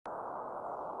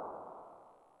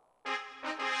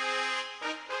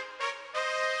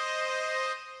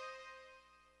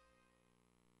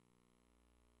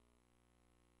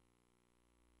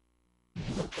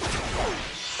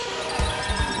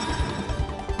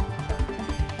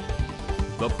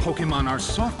The Pokémon are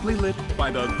softly lit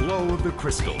by the glow of the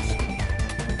crystals.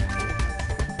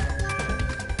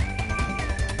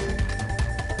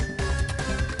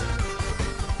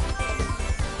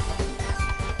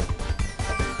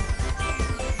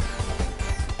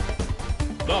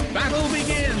 The battle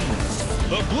begins!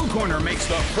 The blue corner makes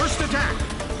the first attack.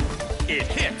 It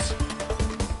hits.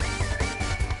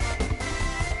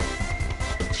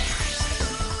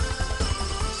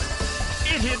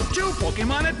 It hit two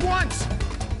Pokémon at once.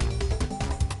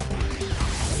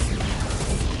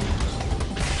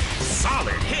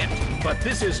 Solid hit, but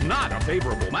this is not a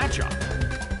favorable matchup.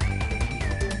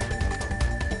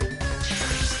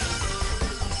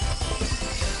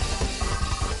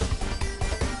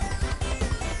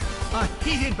 A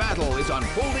heated battle is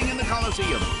unfolding in the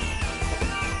Colosseum.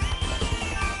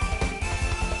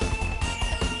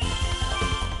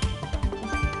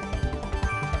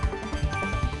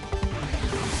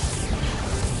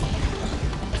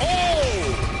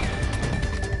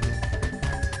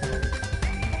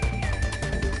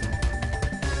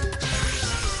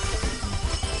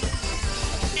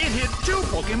 It hit two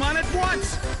Pokémon at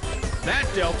once. That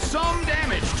dealt some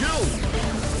damage, too.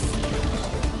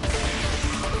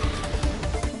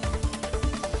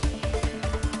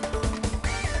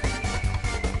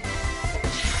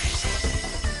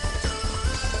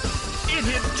 It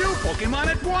hit two Pokémon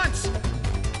at once.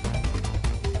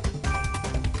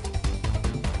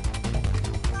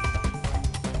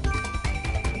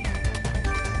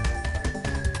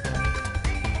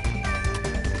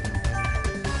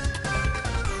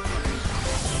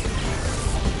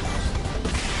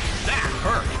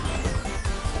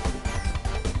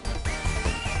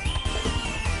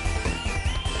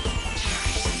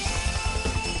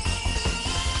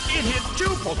 It hit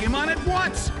two Pokémon at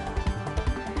once!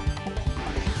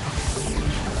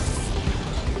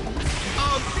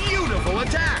 A beautiful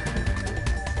attack!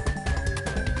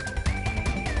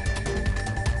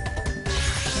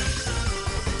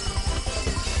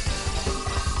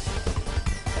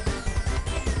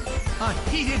 A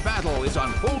heated battle is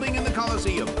unfolding in the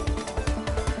Colosseum.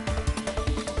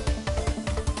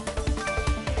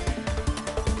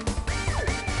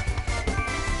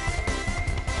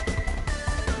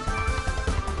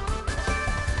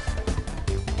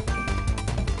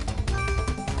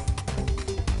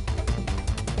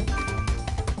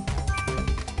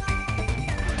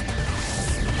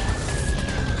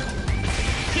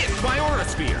 By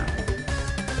Aurasphere.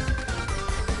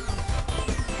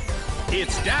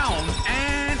 It's down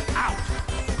and out.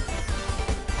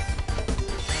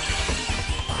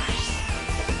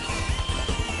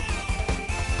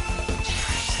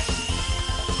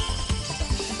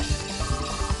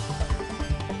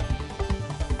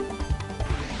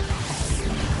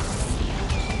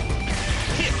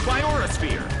 Hit by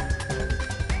Aurasphere.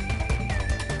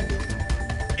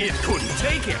 It couldn't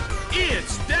take it.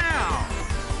 It's down.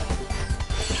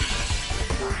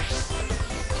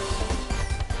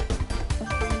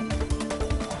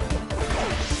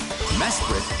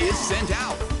 Mesprit is sent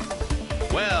out.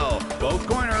 Well, both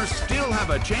corners still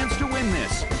have a chance to win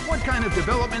this. What kind of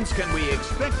developments can we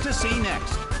expect to see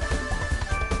next?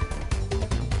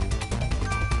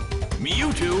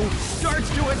 Mewtwo starts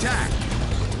to attack.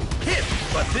 Hit,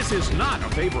 but this is not a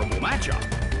favorable matchup.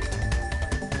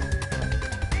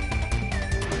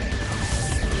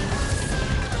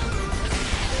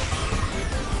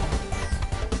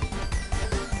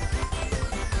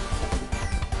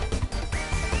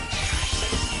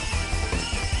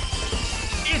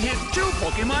 It hit two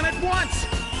Pokémon at once!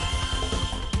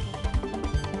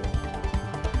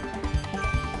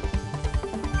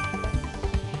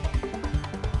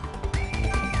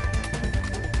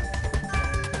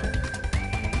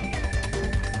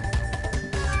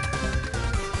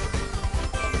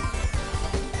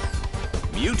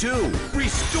 Mewtwo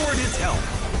restored its health.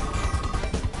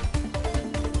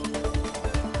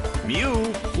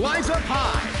 Mew flies up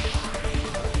high.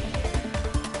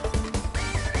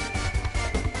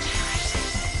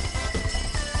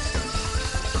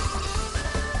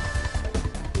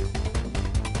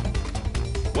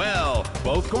 Well,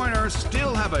 both corners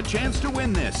still have a chance to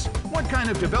win this. What kind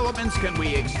of developments can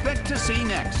we expect to see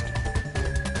next?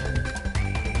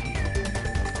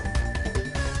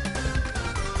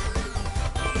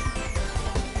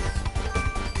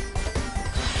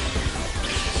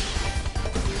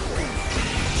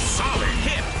 Solid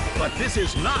hit, but this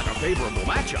is not a favorable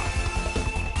matchup.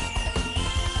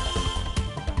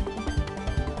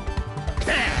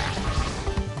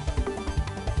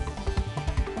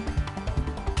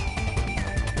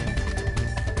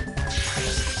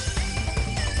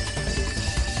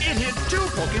 It hit two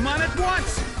Pokémon at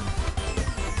once!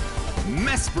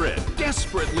 Mesprit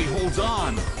desperately holds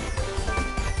on.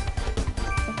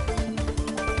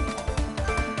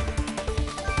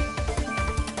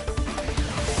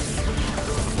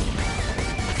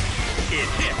 It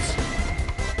hits.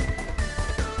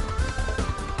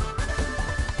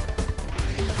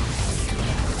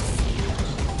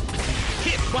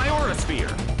 Hit by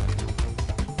Aurasphere.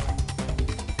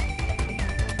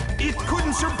 It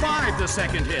couldn't survive the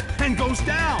second hit and goes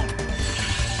down.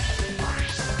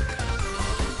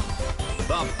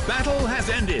 The battle has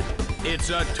ended. It's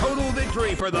a total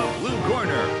victory for the blue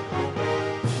corner.